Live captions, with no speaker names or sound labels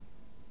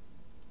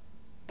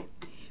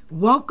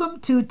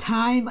Welcome to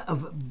Time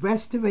of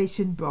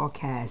Restoration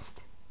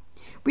broadcast.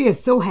 We are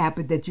so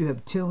happy that you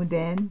have tuned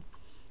in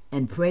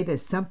and pray that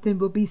something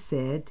will be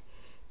said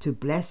to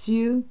bless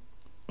you,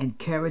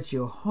 encourage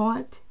your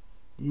heart,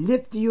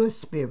 lift your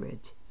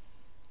spirit,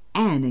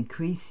 and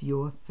increase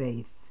your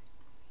faith.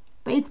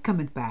 Faith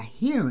cometh by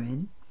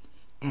hearing,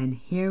 and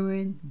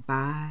hearing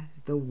by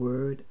the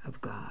word of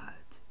God.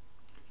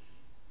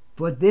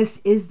 For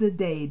this is the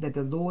day that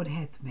the Lord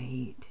hath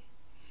made,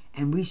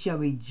 and we shall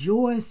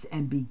rejoice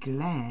and be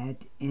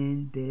glad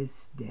in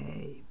this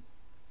day.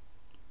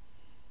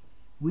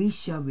 We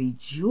shall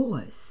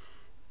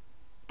rejoice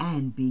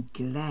and be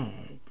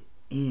glad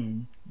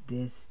in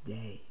this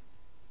day.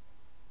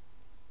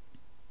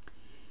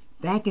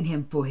 Thanking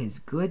Him for His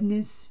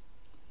goodness,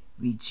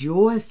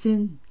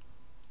 rejoicing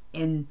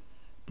in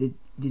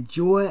the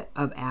joy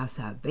of our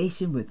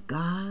salvation with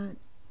God,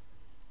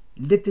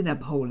 lifting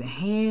up holy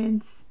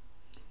hands,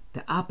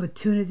 the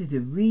opportunity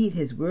to read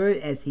His word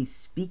as He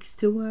speaks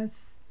to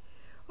us.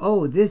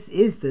 Oh, this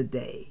is the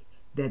day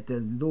that the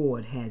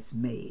Lord has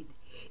made.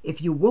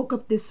 If you woke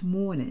up this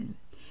morning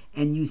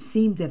and you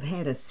seem to have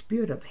had a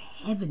spirit of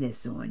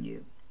heaviness on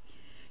you,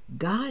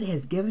 God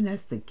has given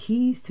us the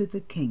keys to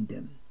the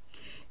kingdom.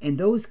 And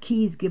those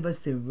keys give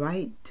us the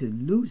right to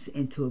loose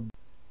and to.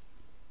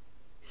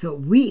 So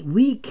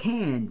we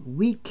can,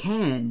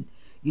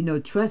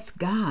 trust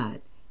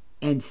God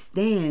and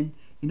stand,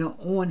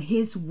 on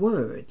His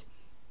word.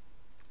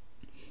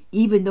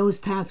 Even those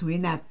times we're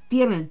not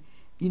feeling,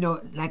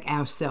 like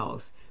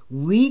ourselves.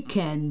 We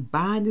can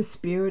bind the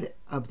spirit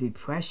of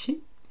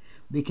depression.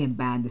 We can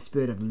bind the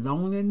spirit of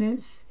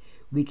loneliness.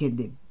 We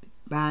can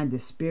bind the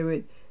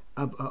spirit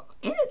of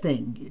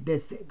anything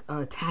that's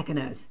attacking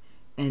us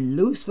and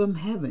loose from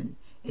heaven,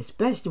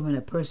 especially when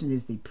a person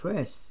is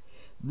depressed.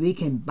 We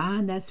can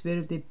bind that spirit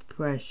of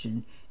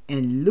depression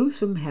and loose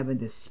from heaven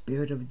the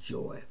spirit of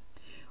joy.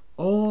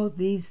 All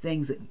these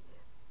things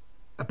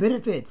are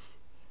benefits.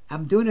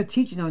 I'm doing a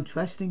teaching on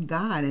trusting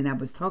God, and I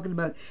was talking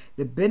about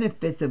the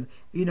benefits of,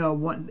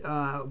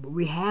 what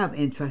we have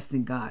in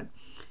trusting God.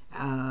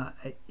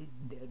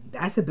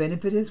 That's a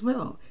benefit as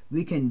well.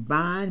 We can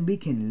bind, we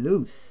can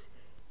loose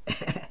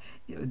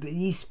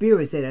these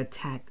spirits that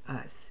attack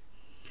us.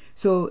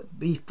 So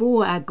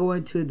before I go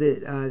into the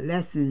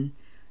lesson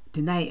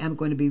tonight, I'm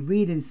going to be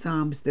reading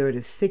Psalms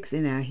 36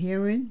 in our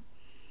hearing.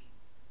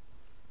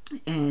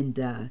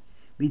 And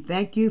we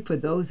thank you for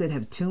those that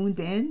have tuned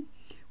in,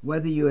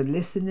 whether you're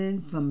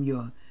listening from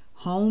your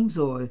homes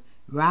or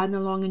riding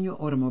along in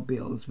your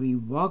automobiles. We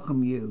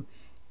welcome you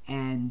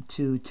and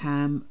to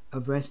Time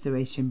of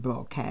Restoration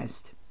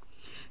broadcast.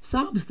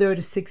 Psalms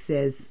 36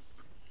 says,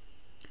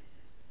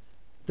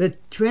 "The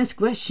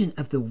transgression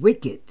of the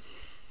wicked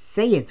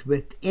saith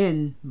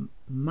within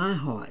my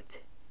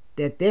heart,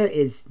 that there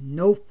is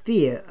no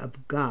fear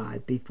of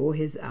God before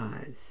his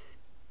eyes.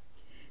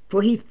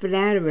 For he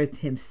flattereth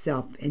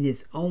himself in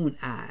his own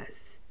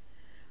eyes,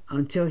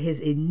 until his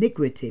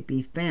iniquity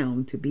be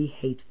found to be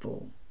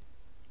hateful.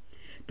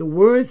 The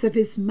words of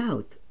his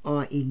mouth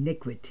are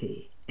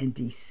iniquity and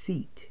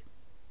deceit.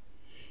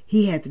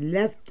 He hath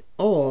left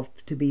off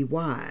to be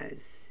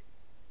wise,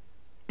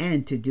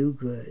 and to do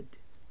good.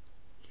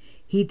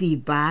 He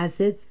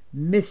deviseth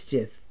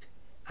mischief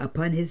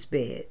upon his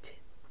bed.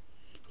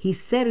 He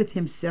setteth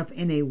himself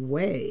in a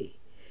way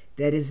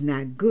that is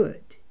not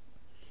good.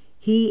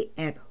 He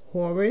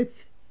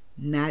abhorreth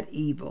not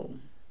evil.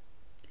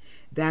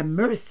 Thy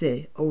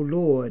mercy, O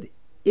Lord,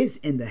 is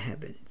in the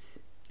heavens,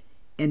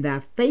 and thy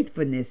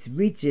faithfulness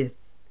reacheth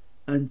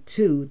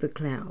unto the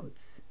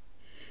clouds.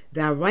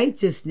 Thy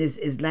righteousness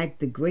is like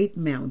the great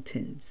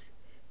mountains.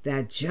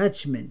 Thy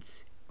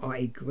judgments are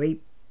a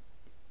great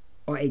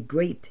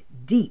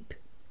deep.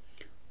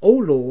 O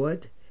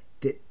Lord,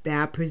 that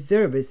thou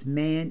preservest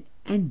man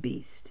and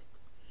beast.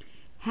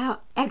 How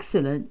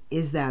excellent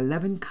is thy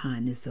loving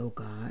kindness, O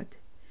God!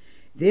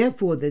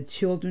 Therefore the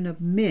children of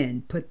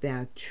men put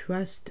their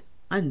trust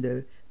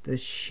under the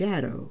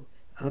shadow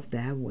of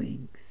thy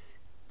wings.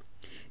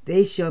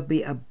 They shall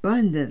be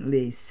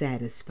abundantly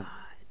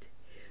satisfied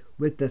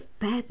with the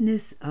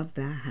fatness of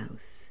thy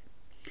house,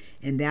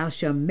 and thou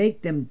shalt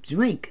make them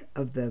drink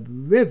of the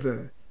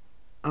river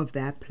of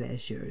thy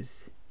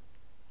pleasures.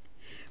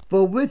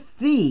 For with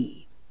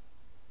thee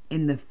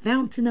in the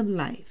fountain of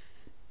life,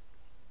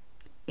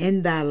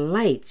 in thy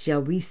light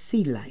shall we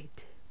see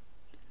light.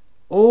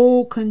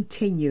 O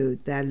continue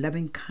thy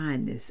loving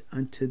kindness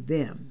unto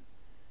them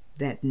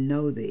that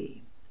know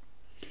thee,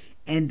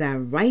 and thy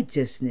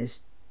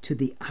righteousness to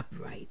the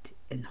upright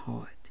in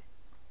heart.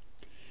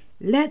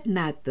 Let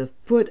not the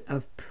foot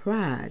of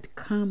pride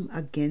come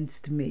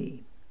against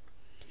me,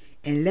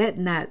 and let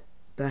not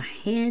the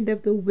hand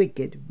of the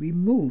wicked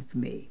remove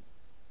me.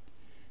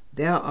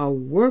 There are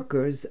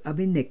workers of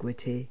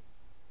iniquity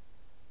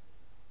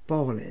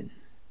fallen.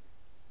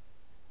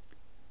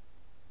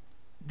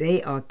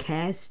 They are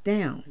cast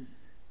down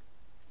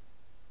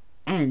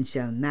and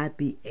shall not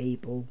be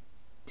able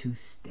to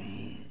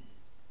stand."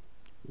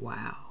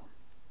 Wow.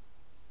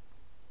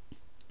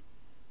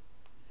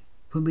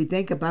 When we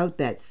think about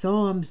that,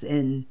 Psalms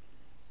and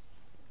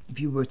if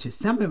you were to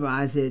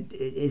summarize it,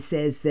 it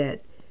says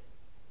that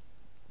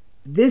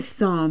this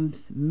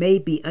Psalms may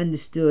be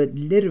understood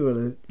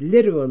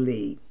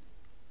literally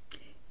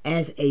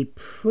as a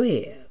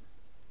prayer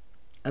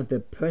of the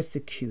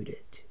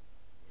persecuted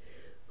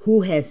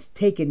who has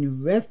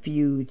taken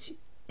refuge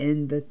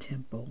in the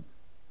temple,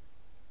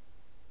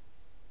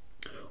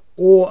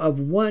 or of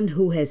one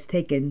who has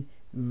taken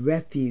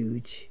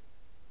refuge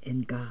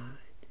in God.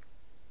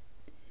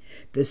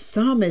 The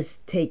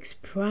psalmist takes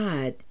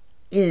pride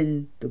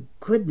in the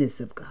goodness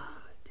of God,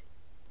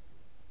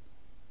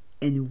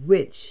 in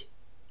which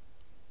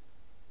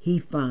he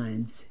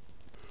finds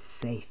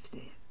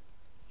safety.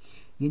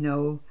 You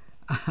know,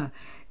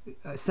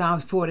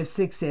 Psalms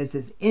 46 says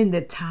this, in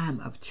the time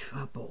of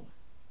trouble.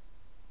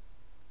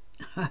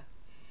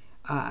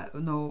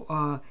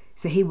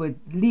 So he would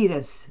lead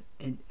us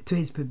to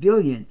his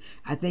pavilion.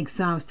 I think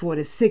Psalms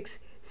 46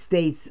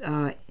 states,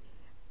 let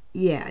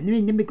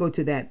me go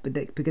to that,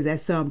 because that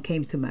psalm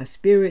came to my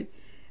spirit.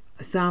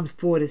 Psalms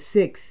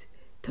 46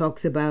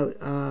 talks about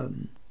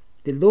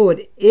the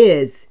Lord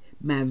is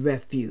my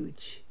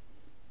refuge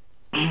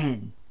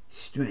and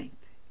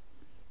strength,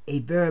 a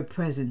very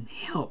present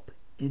help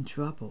in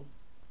trouble.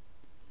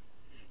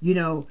 You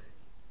know,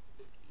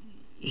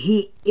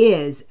 he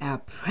is our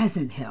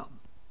present help.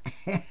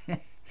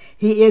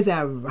 He is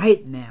our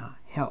right now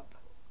help.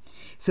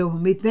 So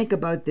when we think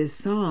about this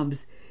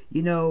Psalms,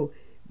 you know,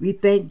 we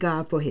thank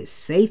God for his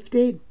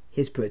safety,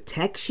 his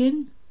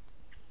protection,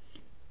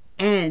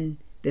 and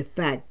the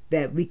fact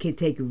that we can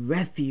take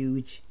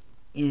refuge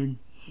in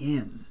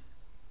him,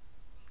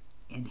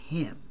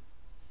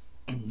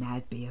 and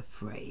not be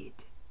afraid.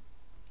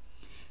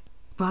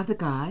 Father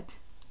God,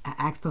 I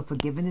ask for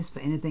forgiveness for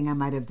anything I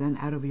might have done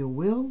out of your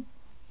will.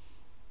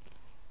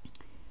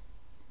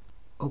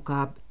 Oh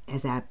God,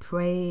 as I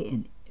pray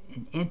and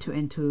enter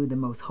into the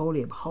most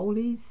holy of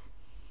holies,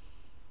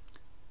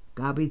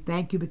 God, we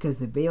thank you because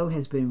the veil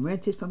has been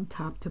rented from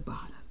top to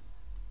bottom,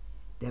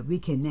 that we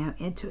can now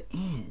enter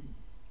in,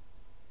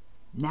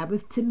 not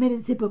with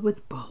timidity, but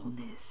with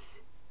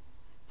boldness,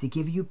 to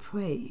give you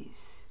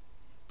praise,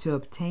 to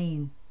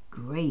obtain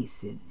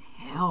grace and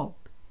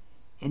help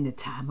in the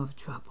time of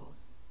trouble.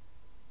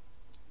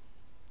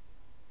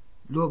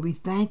 Lord, we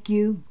thank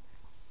you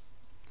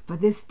for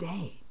this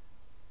day.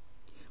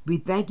 We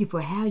thank you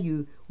for how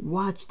you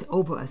watched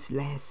over us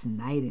last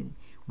night, and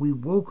we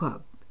woke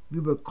up, we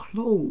were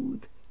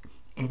clothed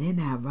and in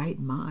our right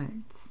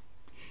minds.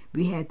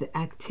 We had the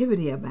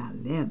activity of our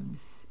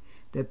limbs,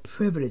 the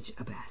privilege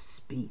of our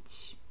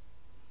speech.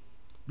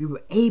 We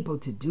were able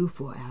to do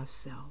for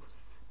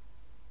ourselves.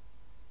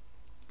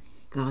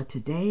 God,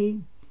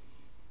 today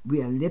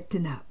we are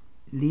lifting up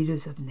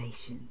leaders of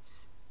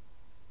nations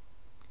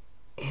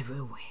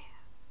everywhere.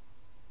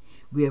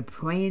 We are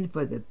praying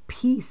for the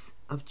peace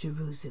of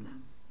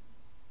Jerusalem.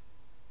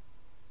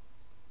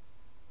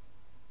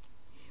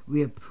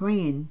 We are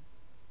praying,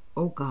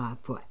 oh God,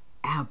 for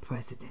our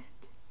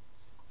president.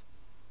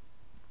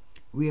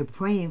 We are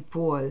praying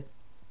for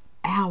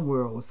our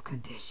world's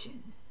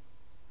condition,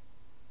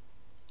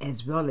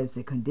 as well as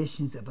the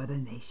conditions of other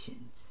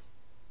nations.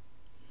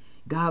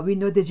 God, we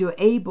know that you're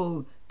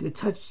able to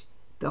touch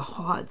the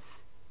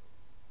hearts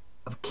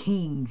of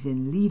kings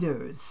and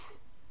leaders.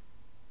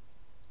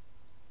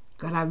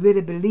 God, I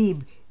really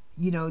believe,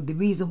 you know, the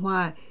reason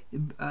why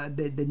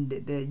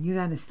the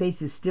United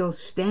States is still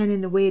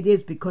standing the way it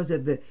is because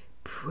of the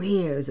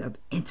prayers of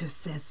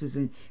intercessors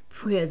and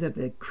prayers of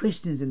the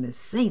Christians and the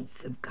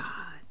saints of God.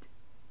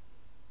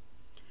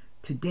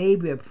 Today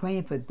we are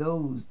praying for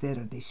those that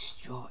are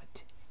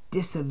distraught,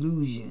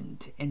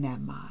 disillusioned in their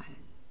mind.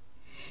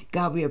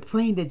 God, we are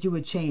praying that you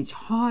would change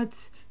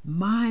hearts,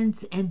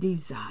 minds, and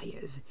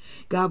desires.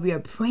 God, we are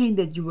praying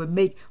that you would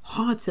make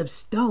hearts of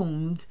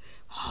stones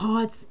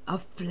hearts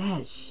of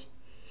flesh,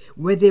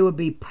 where they will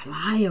be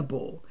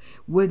pliable,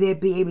 where they'll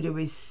be able to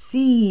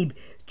receive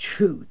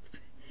truth.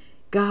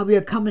 God, we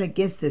are coming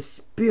against the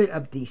spirit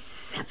of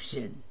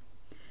deception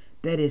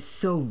that is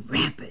so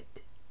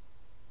rampant.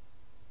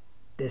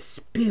 The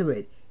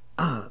spirit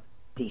of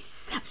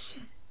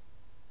deception.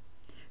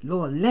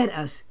 Lord, let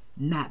us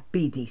not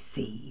be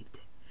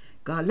deceived.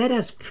 God, let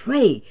us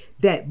pray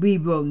that we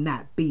will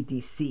not be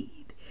deceived.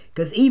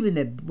 Because even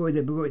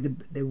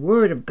the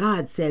word of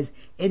God says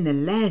in the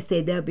last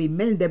day there'll be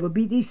many that will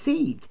be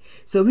deceived.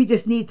 So we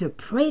just need to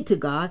pray to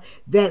God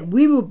that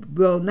we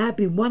will not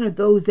be one of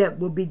those that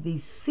will be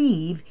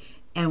deceived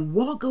and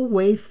walk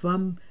away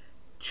from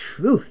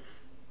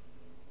truth.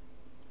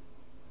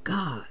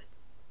 God,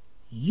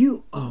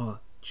 you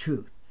are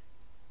truth.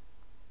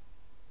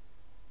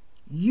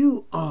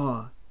 You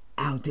are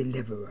our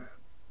deliverer.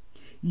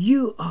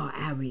 You are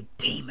our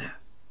redeemer.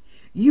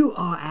 You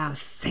are our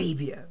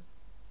savior.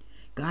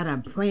 God,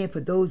 I'm praying for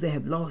those that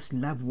have lost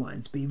loved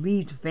ones,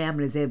 bereaved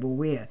families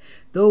everywhere.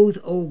 Those,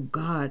 oh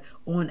God,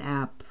 on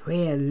our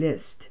prayer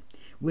list.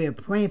 We're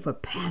praying for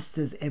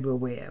pastors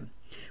everywhere.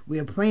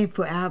 We're praying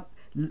for our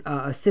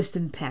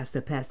assistant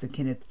pastor, Pastor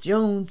Kenneth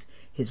Jones,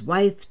 his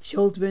wife,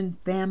 children,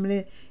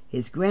 family,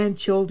 his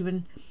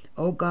grandchildren.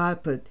 Oh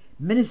God, for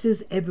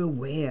ministers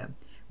everywhere.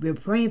 We're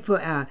praying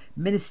for our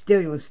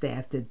ministerial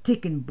staff, the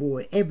deacon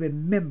board, every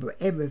member,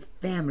 every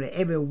family,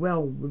 every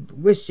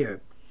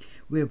well-wisher.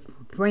 We're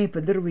praying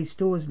for Little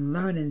Restores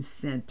Learning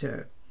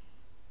Center,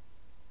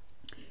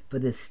 for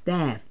the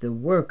staff, the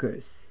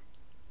workers.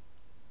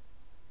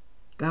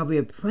 God, we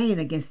are praying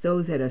against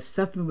those that are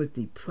suffering with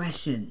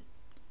depression.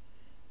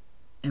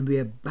 And we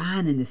are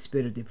binding the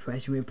spirit of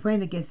depression. We are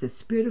praying against the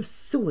spirit of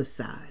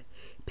suicide.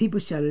 People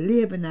shall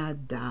live and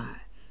not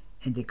die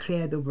and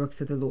declare the works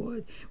of the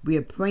Lord. We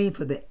are praying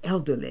for the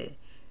elderly.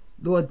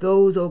 Lord,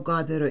 those, oh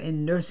God, that are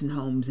in nursing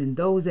homes and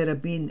those that are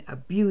being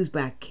abused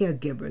by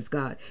caregivers,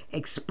 God,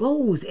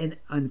 expose and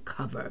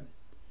uncover.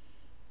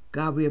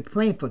 God, we are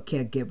praying for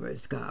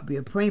caregivers, God. We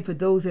are praying for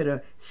those that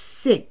are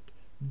sick,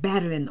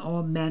 battling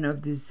all manner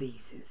of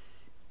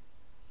diseases.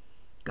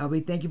 God, we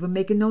thank you for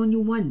making known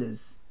your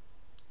wonders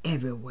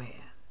everywhere.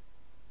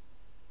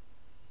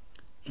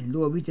 And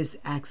Lord, we just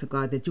ask, oh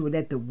God, that you would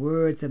let the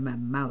words of my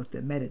mouth,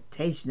 the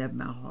meditation of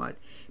my heart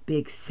be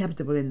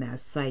acceptable in thy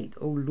sight,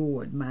 O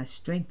Lord, my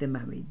strength and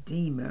my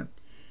redeemer.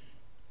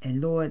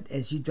 And Lord,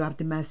 as you dropped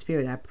in my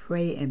spirit, I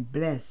pray and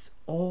bless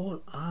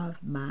all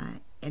of my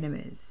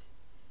enemies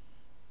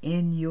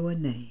in your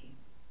name.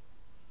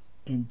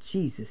 In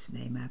Jesus'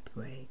 name I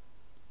pray.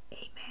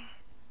 Amen.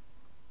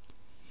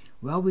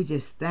 Well, we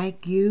just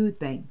thank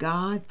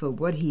God for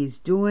what he is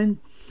doing.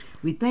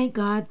 We thank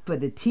God for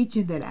the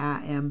teaching that I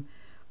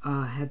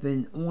have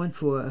been on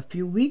for a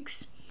few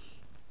weeks.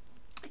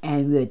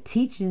 And we're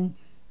teaching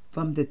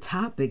from the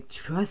topic,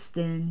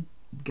 Trusting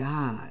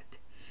God.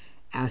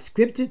 Our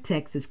scripture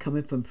text is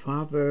coming from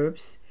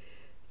Proverbs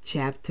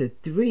chapter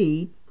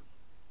 3,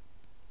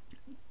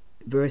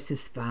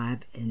 verses 5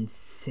 and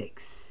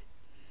 6.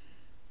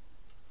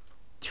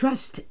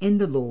 Trust in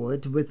the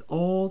Lord with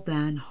all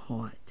thine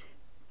heart,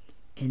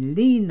 and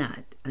lean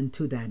not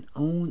unto thine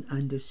own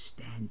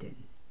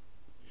understanding.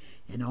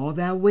 In all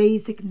thy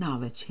ways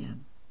acknowledge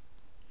him,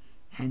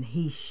 and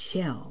he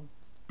shall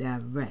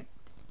direct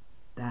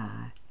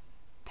thy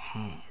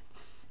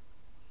paths.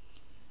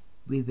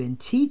 We've been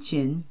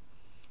teaching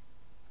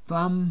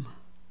from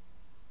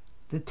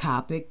the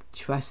topic,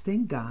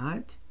 Trusting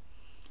God.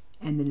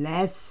 And the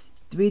last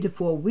 3 to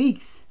 4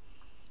 weeks,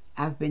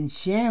 I've been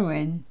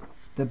sharing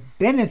the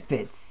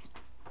benefits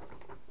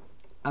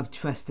of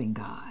trusting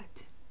God.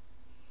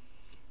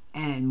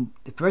 And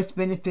the first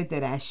benefit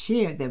that I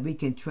shared, that we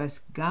can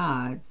trust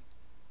God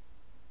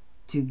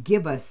to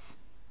give us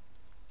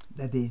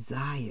the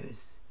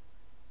desires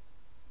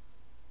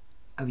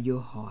of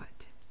your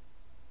heart.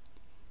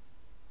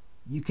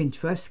 You can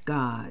trust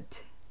God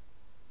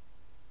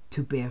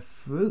to bear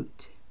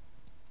fruit.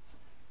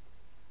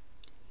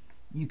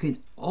 You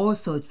can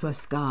also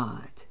trust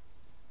God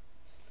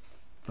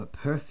for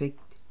perfect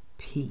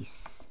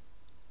peace.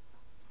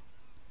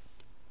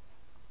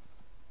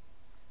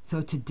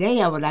 So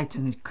today I would like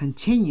to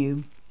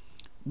continue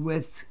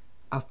with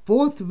a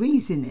fourth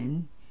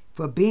reasoning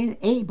for being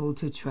able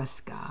to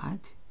trust God,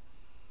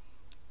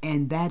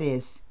 and that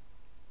is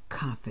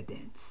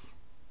confidence.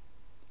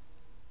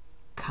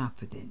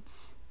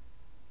 Confidence.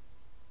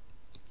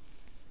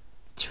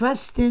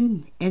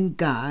 Trusting in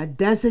God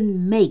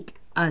doesn't make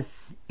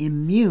us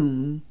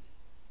immune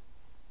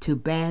to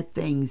bad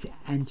things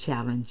and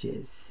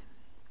challenges.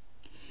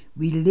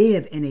 We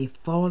live in a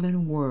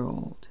fallen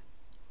world,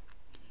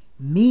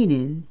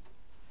 meaning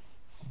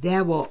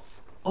there will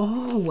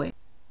always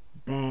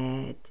be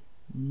bad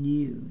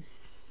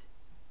news.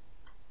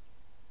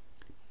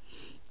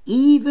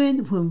 Even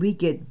when we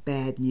get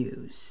bad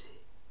news,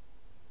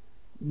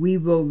 we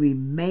will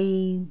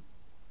remain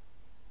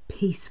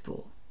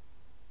peaceful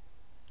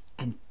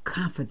and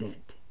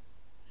confident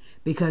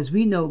because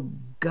we know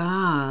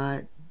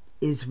God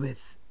is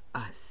with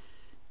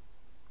us.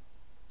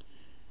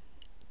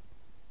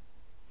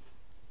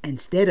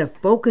 Instead of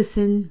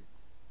focusing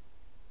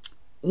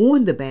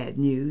on the bad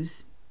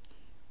news,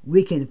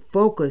 we can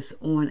focus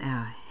on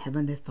our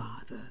Heavenly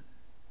Father,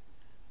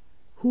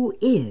 who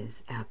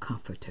is our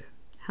comforter.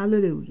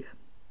 Hallelujah.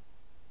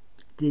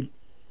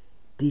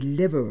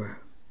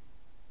 Deliverer.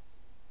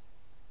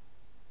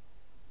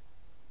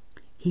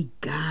 He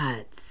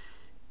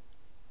guides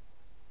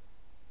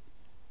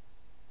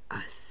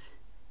us.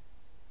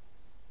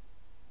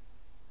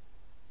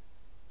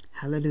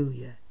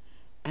 Hallelujah.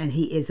 And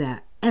he is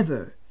our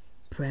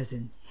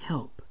ever-present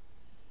help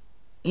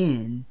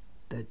in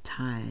the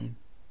time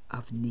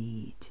of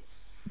need.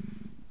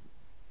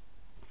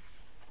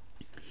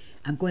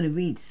 I'm going to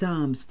read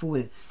Psalms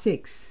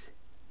 46.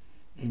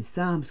 In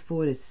Psalms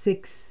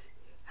 46,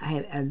 I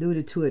have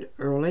alluded to it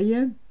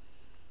earlier.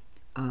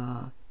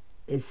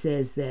 It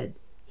says that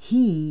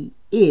he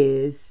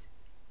is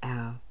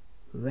our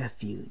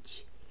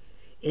refuge.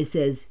 It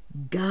says,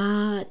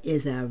 God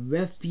is our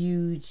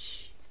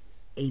refuge,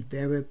 a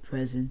very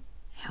present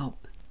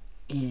help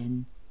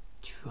in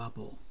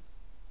trouble.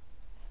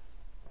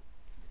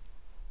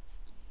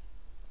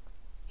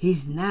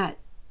 He's not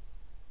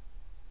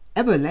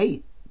ever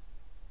late.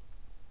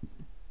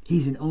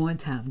 He's an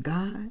on-time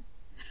God.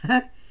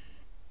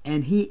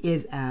 And he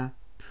is our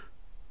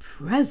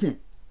present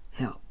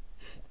help.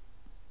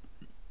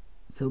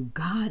 So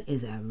God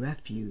is our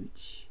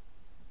refuge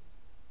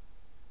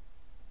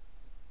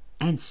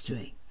and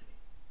strength,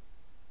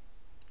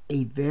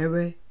 a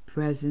very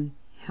present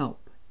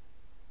help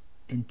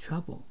in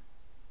trouble.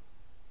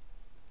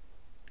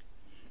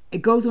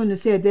 It goes on to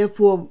say,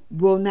 therefore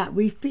will not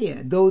we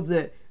fear, though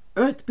the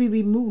earth be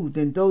removed,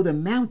 and though the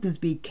mountains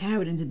be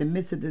carried into the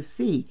midst of the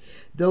sea,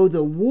 though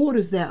the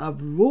waters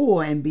thereof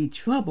roar and be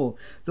troubled,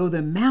 though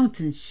the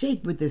mountains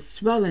shake with the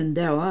swelling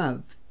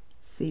thereof.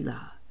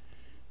 Selah.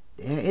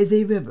 There is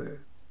a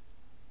river,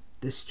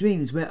 the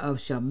streams whereof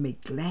shall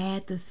make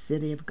glad the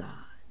city of God,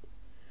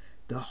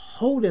 the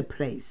holy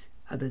place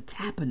of the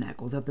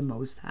tabernacles of the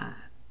Most High.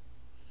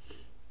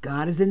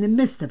 God is in the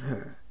midst of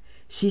her.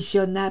 She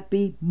shall not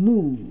be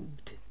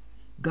moved.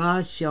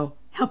 God shall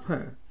help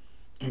her,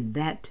 and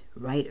that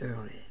right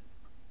early.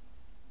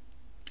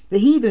 The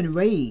heathen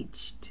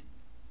raged.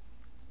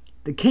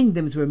 The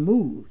kingdoms were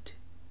moved.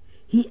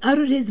 He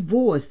uttered his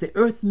voice. The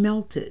earth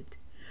melted.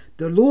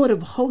 The Lord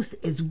of hosts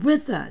is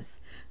with us.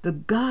 The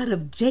God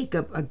of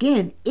Jacob,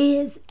 again,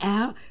 is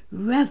our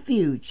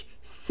refuge.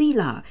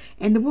 Selah.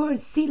 And the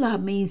word Selah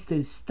means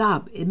to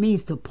stop. It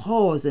means to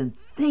pause and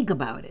think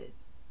about it.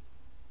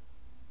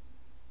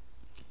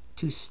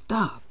 To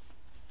stop,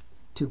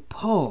 to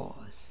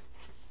pause,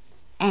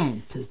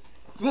 and to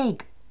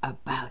think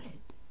about it.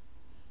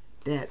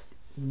 That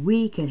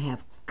we can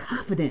have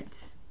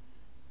confidence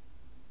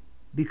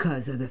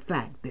because of the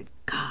fact that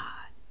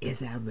God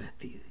is our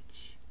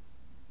refuge.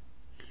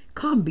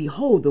 Come,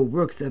 behold the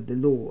works of the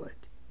Lord,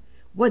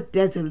 what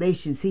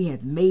desolations he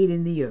hath made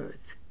in the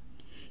earth.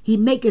 He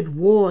maketh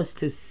wars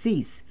to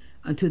cease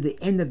unto the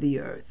end of the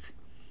earth,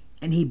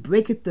 and he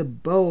breaketh the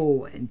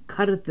bow and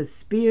cutteth the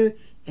spear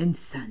in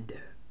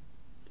sunder.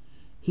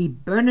 He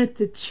burneth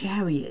the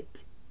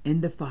chariot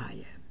in the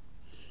fire.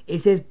 It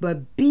says,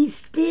 but be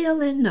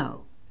still and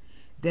know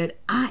that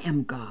I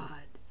am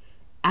God.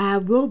 I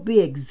will be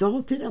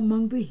exalted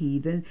among the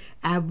heathen.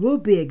 I will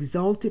be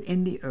exalted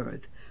in the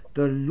earth.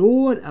 The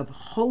Lord of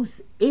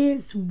hosts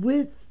is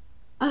with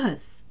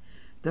us.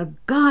 The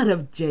God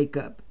of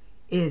Jacob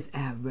is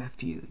our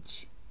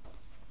refuge.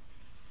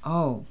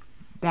 Oh,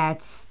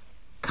 that's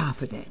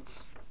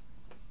confidence.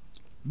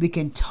 We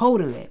can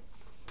totally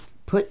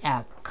put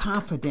our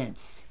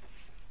confidence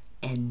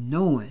in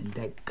knowing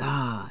that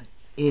God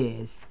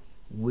is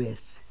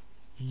with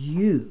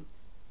you.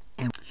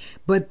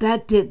 But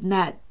that did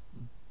not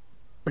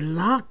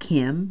block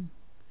him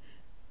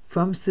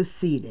from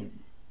succeeding.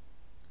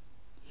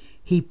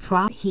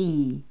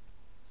 He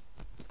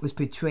was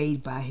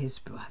betrayed by his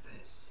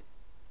brothers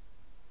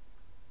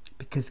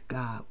because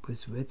God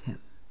was with him.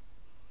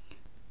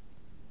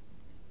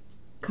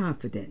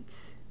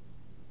 Confidence.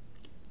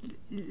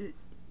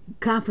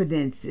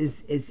 Confidence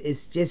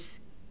is just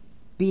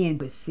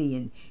being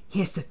seeing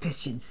his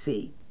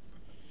sufficiency.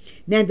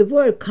 Now the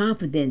word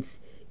confidence,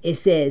 it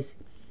says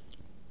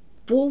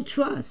full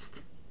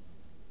trust.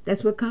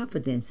 That's what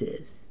confidence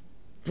is.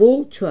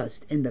 Full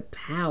trust in the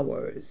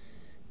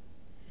powers,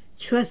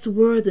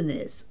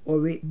 trustworthiness, or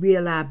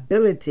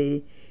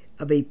reliability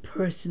of a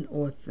person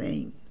or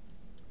thing.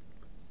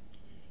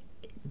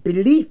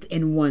 Belief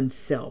in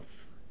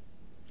oneself,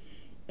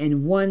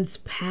 in one's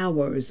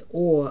powers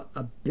or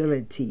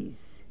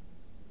abilities.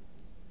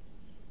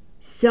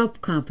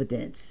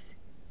 Self-confidence,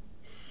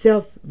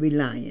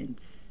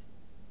 self-reliance.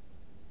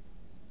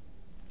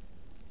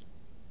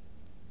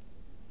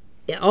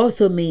 It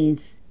also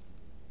means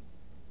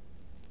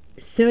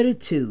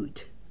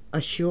certitude,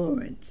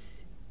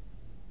 assurance.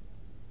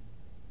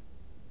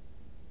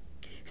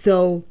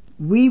 So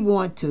we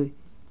want to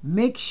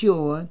make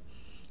sure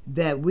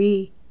that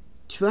we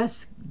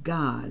trust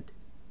God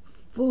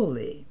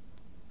fully,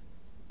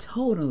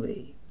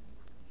 totally.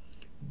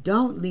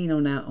 Don't lean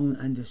on our own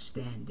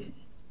understanding.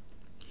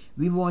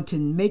 We want to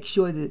make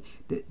sure that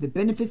the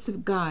benefits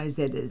of God is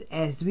that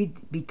as we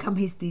become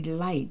his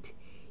delight,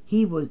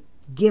 he will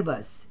give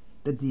us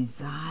the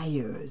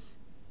desires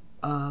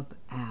of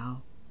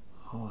our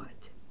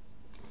heart.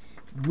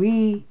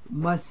 We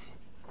must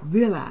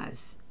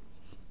realize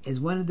as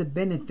one of the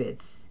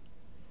benefits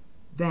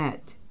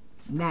that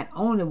not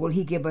only will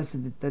he give us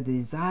the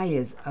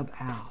desires of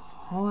our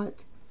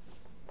heart,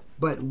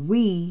 but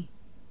we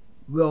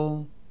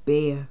will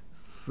bear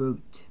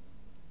fruit.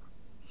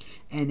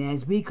 And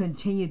as we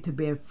continue to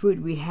bear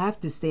fruit, we have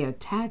to stay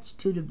attached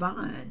to the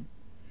vine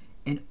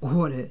in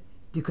order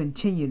to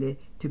continue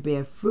to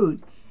bear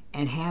fruit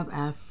and have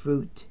our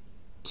fruit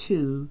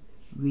to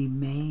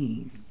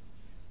remain.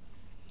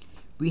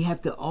 We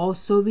have to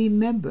also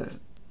remember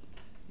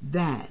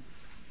that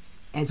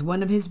as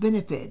one of his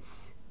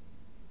benefits,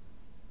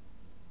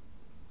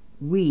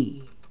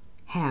 we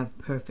have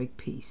perfect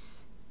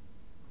peace.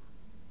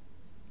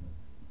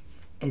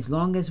 As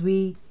long as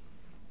we,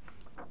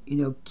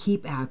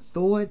 keep our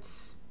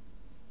thoughts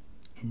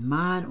and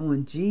mind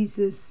on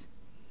Jesus,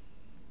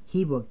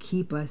 he will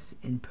keep us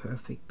in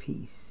perfect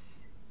peace.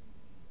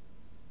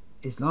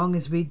 As long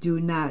as we do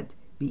not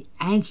be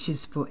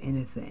anxious for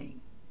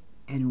anything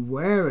and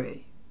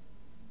worry,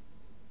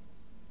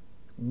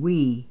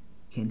 we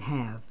can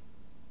have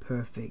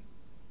perfect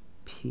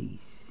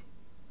peace.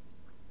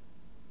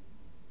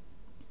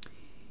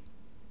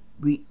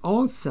 We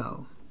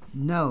also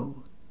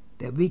know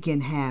that we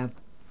can have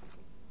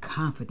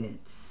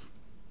confidence.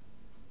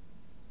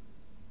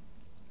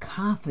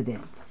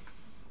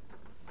 Confidence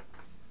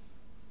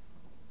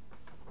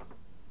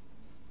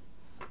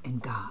in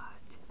God.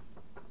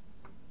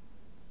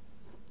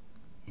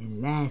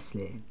 And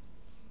lastly,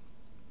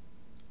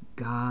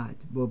 God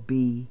will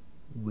be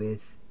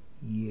with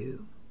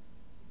you.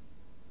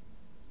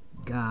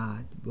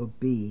 God will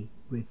be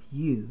with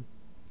you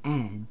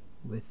and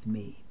with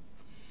me.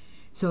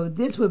 So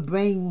this will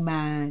bring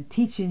my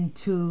teaching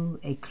to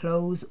a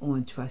close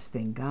on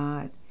trusting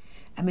God.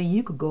 I mean,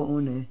 I could go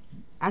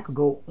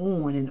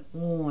on and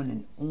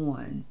on,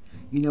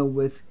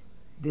 with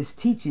this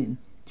teaching,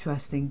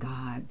 trusting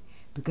God.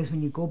 Because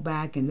when you go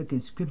back and look in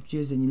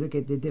scriptures and you look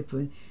at the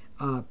different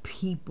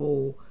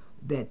people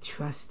that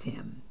trust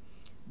him,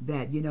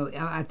 that,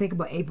 I think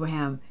about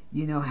Abraham,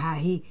 how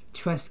he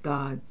trusts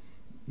God,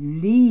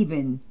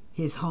 leaving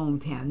his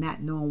hometown,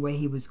 not knowing where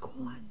he was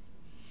going.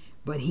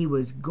 But he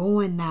was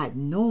going not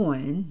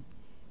knowing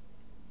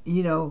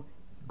where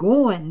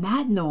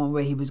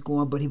he was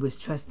going, but he was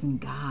trusting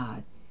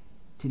God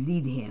to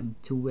lead him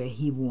to where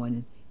he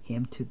wanted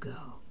him to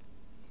go.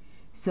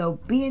 So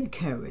be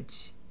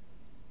encouraged.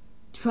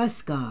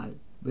 Trust God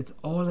with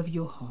all of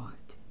your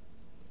heart.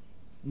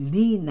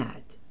 Lean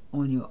not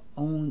on your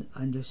own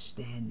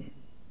understanding,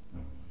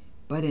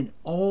 but in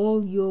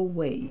all your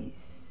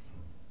ways,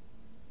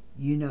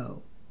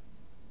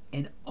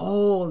 in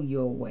all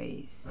your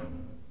ways,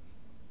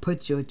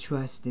 put your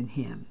trust in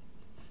him.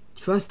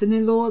 Trust in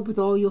the Lord with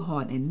all your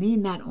heart and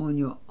lean not on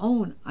your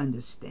own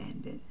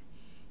understanding.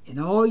 In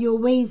all your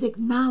ways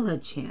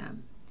acknowledge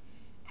him,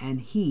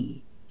 and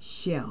he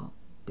shall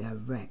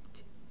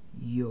direct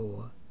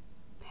your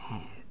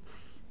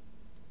paths.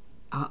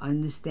 Our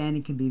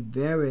understanding can be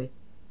very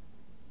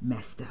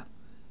messed up.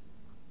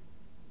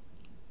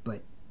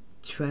 But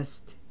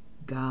trust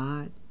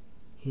God,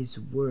 his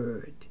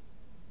word,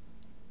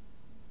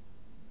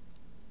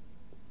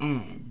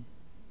 and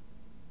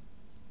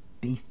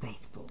be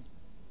faithful.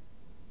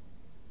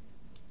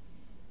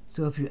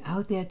 So if you're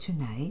out there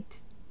tonight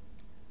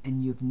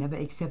and you've never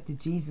accepted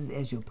Jesus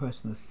as your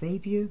personal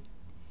Savior,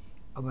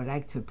 I would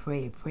like to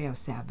pray a prayer of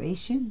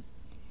salvation.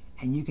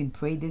 And you can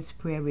pray this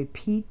prayer,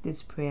 repeat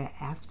this prayer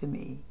after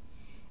me.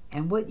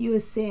 And what you're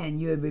saying,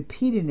 you're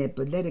repeating it,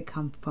 but let it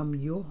come from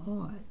your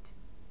heart.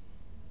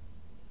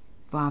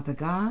 Father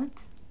God,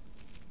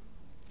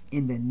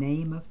 in the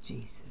name of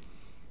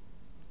Jesus,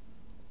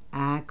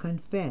 I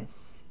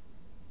confess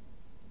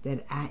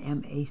that I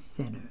am a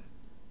sinner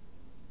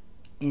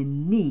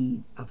in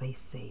need of a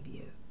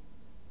Savior.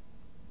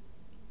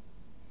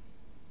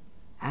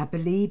 I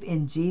believe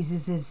in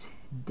Jesus'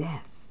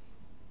 death,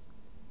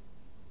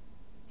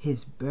 I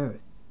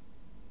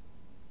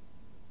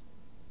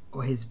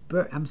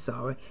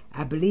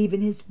believe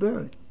in his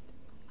birth,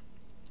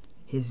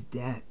 his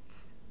death,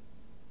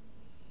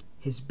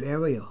 his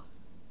burial,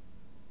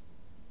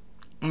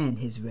 and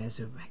his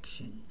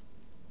resurrection.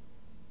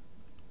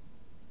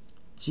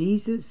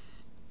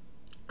 Jesus,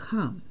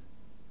 come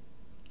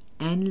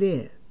and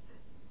live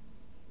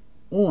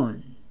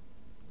on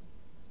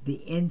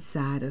the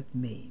inside of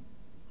me.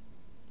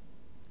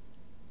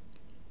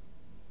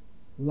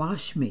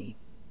 Wash me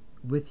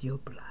with your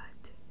blood.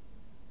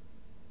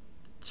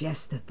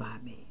 Justify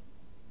me.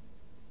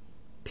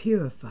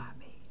 Purify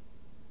me.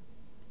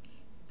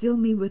 Fill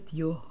me with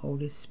your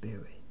Holy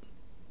Spirit.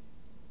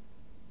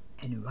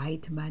 And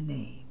write my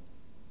name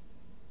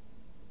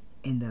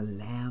in the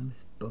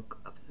Lamb's Book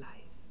of Life.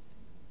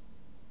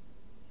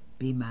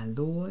 Be my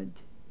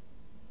Lord,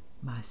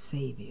 my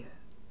Savior,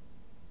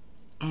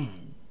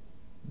 and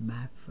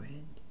my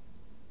friend.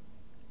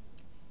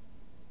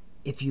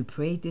 If you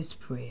prayed this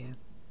prayer,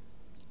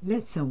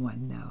 let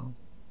someone know.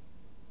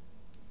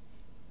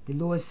 The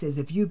Lord says,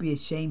 if you be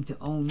ashamed to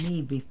own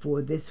me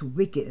before this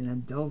wicked and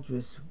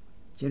adulterous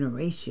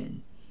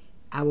generation,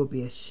 I will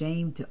be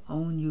ashamed to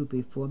own you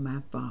before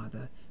my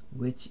Father,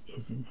 which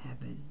is in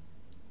heaven.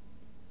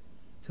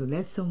 So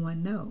let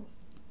someone know.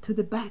 To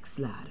the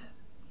backslider,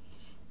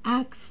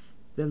 ask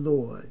the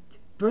Lord.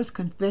 First,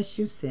 confess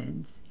your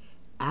sins.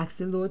 Ask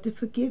the Lord to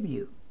forgive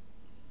you.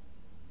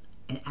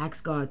 And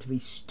ask God to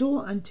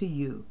restore unto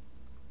you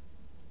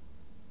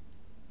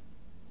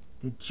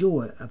the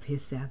joy of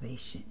his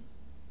salvation.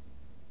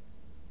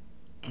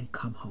 And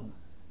come home.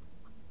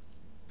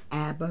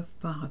 Abba,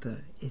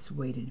 Father, is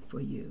waiting for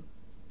you.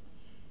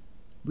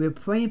 We're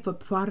praying for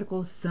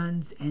prodigal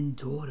sons and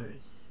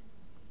daughters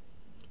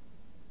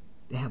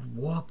that have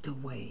walked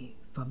away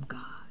from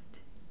God.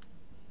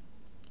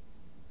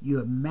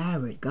 You're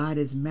married. God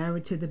is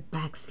married to the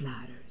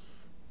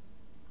backsliders.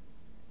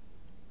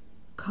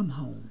 Come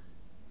home.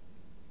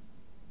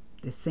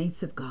 The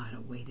saints of God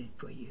are waiting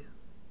for you.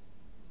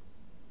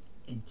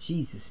 In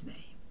Jesus'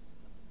 name.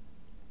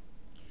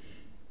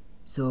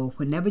 So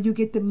whenever you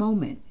get the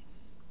moment,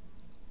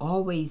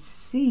 always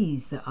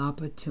seize the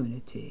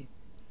opportunity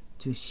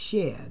to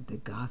share the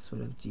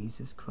gospel of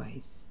Jesus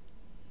Christ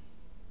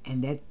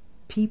and let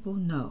people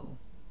know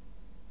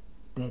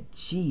that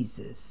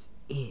Jesus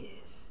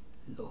is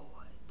Lord.